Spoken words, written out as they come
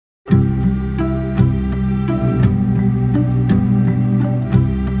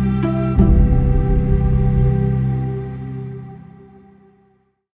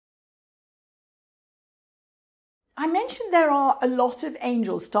mentioned there are a lot of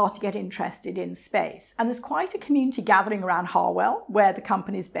angels starting to get interested in space, and there's quite a community gathering around Harwell, where the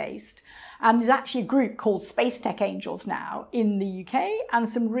company is based. And there's actually a group called Space Tech Angels now in the UK, and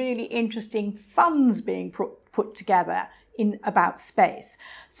some really interesting funds being put together about space.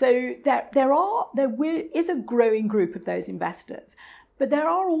 So there is a growing group of those investors. But there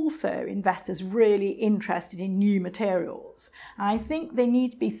are also investors really interested in new materials. And I think they need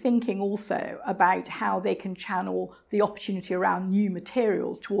to be thinking also about how they can channel the opportunity around new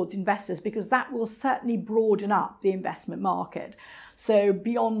materials towards investors, because that will certainly broaden up the investment market. So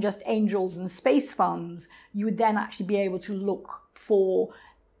beyond just angels and space funds, you would then actually be able to look for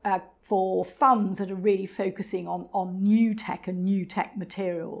funds that are really focusing on new tech and new tech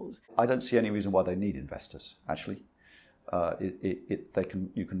materials. I don't see any reason why they need investors, actually.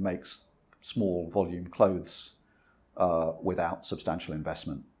 You can make small volume clothes without substantial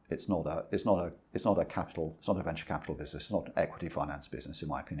investment. It's not a venture capital business. It's not an equity finance business, in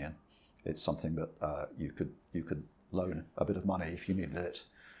my opinion. It's something that you could loan a bit of money if you needed it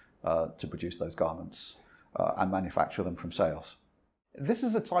to produce those garments and manufacture them from sales. This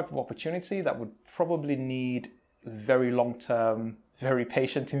is the type of opportunity that would probably need very long-term, very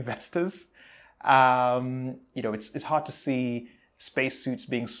patient investors. It's hard to see spacesuits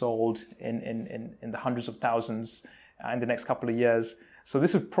being sold in the hundreds of thousands in the next couple of years. So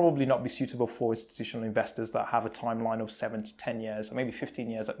this would probably not be suitable for institutional investors that have a timeline of 7 to 10 years, or maybe 15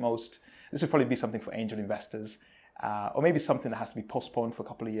 years at most. This would probably be something for angel investors, or maybe something that has to be postponed for a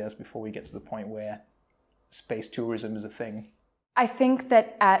couple of years before we get to the point where space tourism is a thing. I think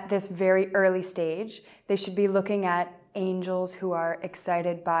that at this very early stage, they should be looking at angels who are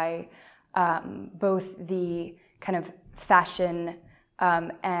excited by both the kind of fashion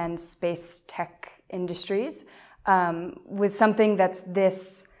and space tech industries. With something that's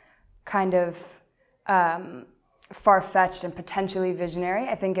this kind of far-fetched and potentially visionary,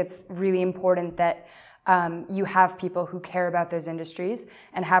 I think it's really important that you have people who care about those industries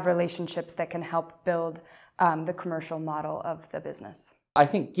and have relationships that can help build the commercial model of the business. I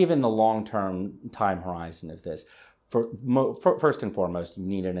think given the long-term time horizon of this, first and foremost, you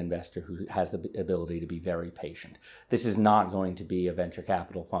need an investor who has the ability to be very patient. This is not going to be a venture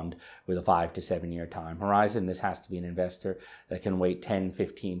capital fund with a 5 to 7 year time horizon. This has to be an investor that can wait 10,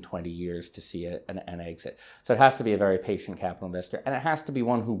 15, 20 years to see an exit. So it has to be a very patient capital investor, and it has to be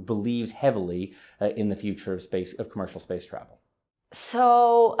one who believes heavily in the future of commercial space travel.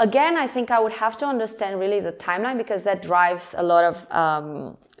 So again, I think I would have to understand really the timeline, because that drives a lot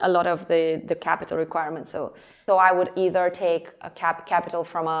of the capital requirements. So I would either take a capital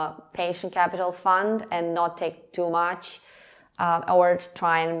from a patient capital fund and not take too much, or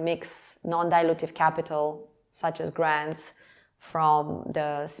try and mix non-dilutive capital, such as grants from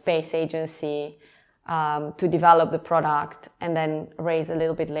the space agency, to develop the product, and then raise a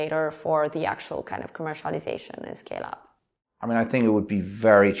little bit later for the actual kind of commercialization and scale up. I mean, I think it would be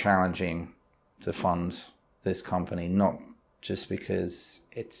very challenging to fund this company, not just because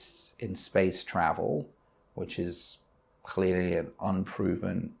it's in space travel, which is clearly an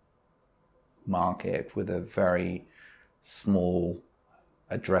unproven market with a very small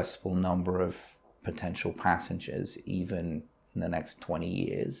addressable number of potential passengers, even in the next 20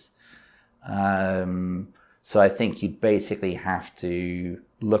 years. So I think you'd basically have to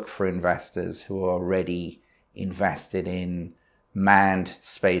look for investors who are already invested in manned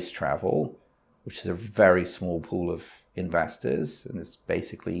space travel, which is a very small pool of investors, and it's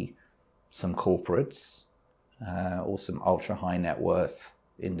basically some corporates or some ultra high net worth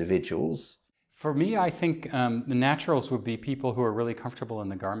individuals. For me, I think the naturals would be people who are really comfortable in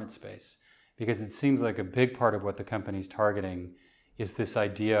the garment space, because it seems like a big part of what the company's targeting is this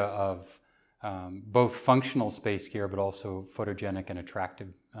idea of both functional space gear, but also photogenic and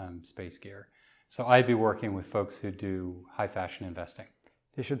attractive space gear. So I'd be working with folks who do high fashion investing.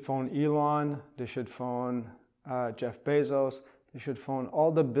 They should phone Elon, they should phone Jeff Bezos, they should phone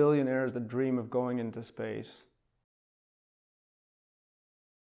all the billionaires that dream of going into space.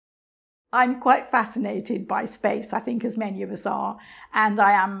 I'm quite fascinated by space, I think, as many of us are, and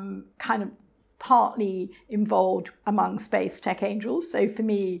I am kind of partly involved among space tech angels. So for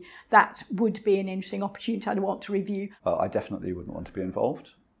me, that would be an interesting opportunity I'd want to review. I definitely wouldn't want to be involved.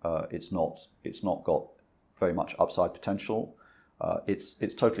 It's not got very much upside potential.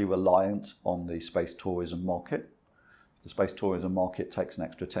 It's totally reliant on the space tourism market. The space tourism market takes an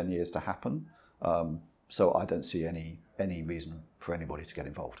extra 10 years to happen. So I don't see any reason for anybody to get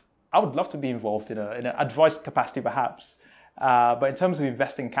involved. I would love to be involved in an advice capacity, perhaps. But in terms of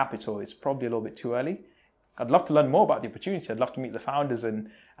investing capital, it's probably a little bit too early. I'd love to learn more about the opportunity. I'd love to meet the founders and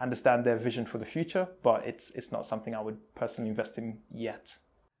understand their vision for the future, but it's not something I would personally invest in yet.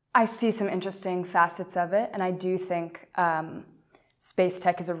 I see some interesting facets of it, and I do think space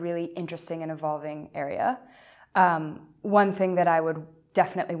tech is a really interesting and evolving area. One thing that I would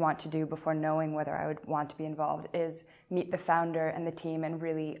definitely want to do before knowing whether I would want to be involved is meet the founder and the team and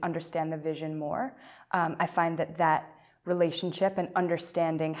really understand the vision more. I find that relationship and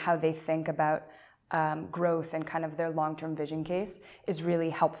understanding how they think about growth and kind of their long-term vision case is really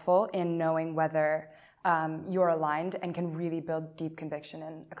helpful in knowing whether you're aligned and can really build deep conviction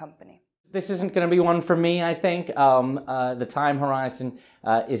in a company. This isn't going to be one for me, I think. The time horizon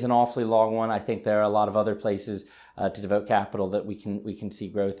is an awfully long one. I think there are a lot of other places to devote capital that we can see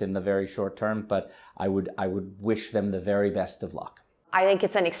growth in the very short term, but I would wish them the very best of luck. I think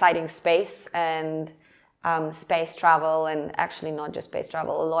it's an exciting space, and space travel, and actually not just space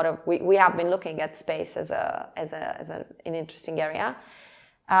travel. A lot of we have been looking at space as an interesting area,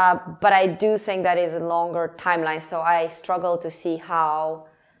 but I do think that is a longer timeline. So I struggle to see how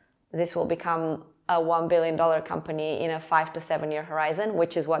this will become a $1 billion company in a 5 to 7 year horizon,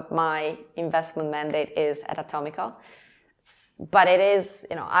 which is what my investment mandate is at Atomica. But it is,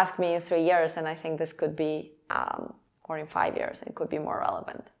 ask me in 3 years, and I think this could be, or in 5 years, it could be more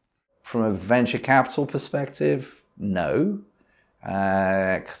relevant. From a venture capital perspective, no,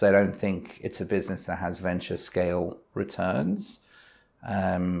 because I don't think it's a business that has venture scale returns.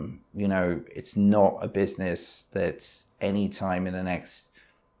 It's not a business that any time in the next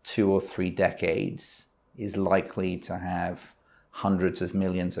 2 or 3 decades is likely to have hundreds of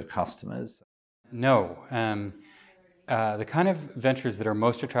millions of customers. No. The kind of ventures that are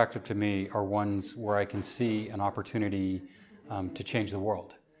most attractive to me are ones where I can see an opportunity to change the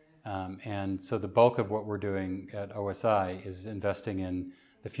world. And so the bulk of what we're doing at OSI is investing in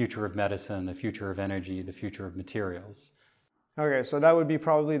the future of medicine, the future of energy, the future of materials. Okay, so that would be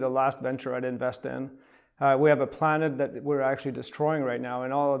probably the last venture I'd invest in. We have a planet that we're actually destroying right now,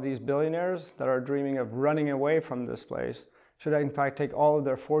 and all of these billionaires that are dreaming of running away from this place should in fact take all of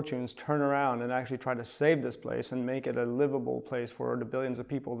their fortunes, turn around and actually try to save this place and make it a livable place for the billions of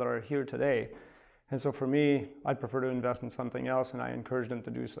people that are here today. And so for me, I'd prefer to invest in something else, and I encourage them to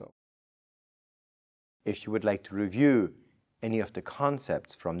do so. If you would like to review any of the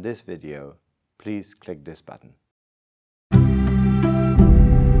concepts from this video, please click this button.